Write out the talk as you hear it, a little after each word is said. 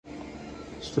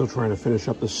Still trying to finish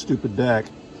up this stupid deck.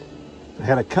 I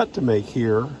had a cut to make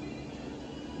here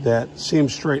that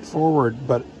seemed straightforward,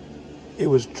 but it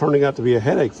was turning out to be a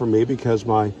headache for me because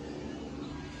my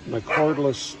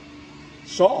cordless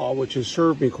saw, which has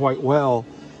served me quite well,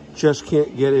 just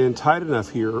can't get in tight enough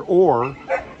here, or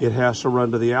it has to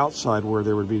run to the outside where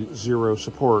there would be zero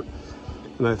support.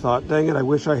 And I thought, dang it, I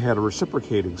wish I had a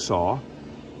reciprocating saw.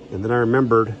 And then I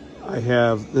remembered I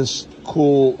have this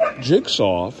cool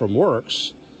jigsaw from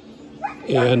Worx,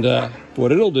 and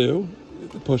what it'll do,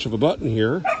 the push of a button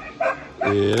here,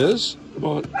 is, come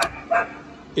on,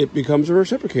 it becomes a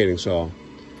reciprocating saw.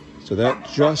 So that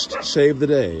just saved the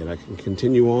day, and I can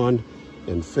continue on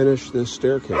and finish this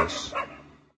staircase.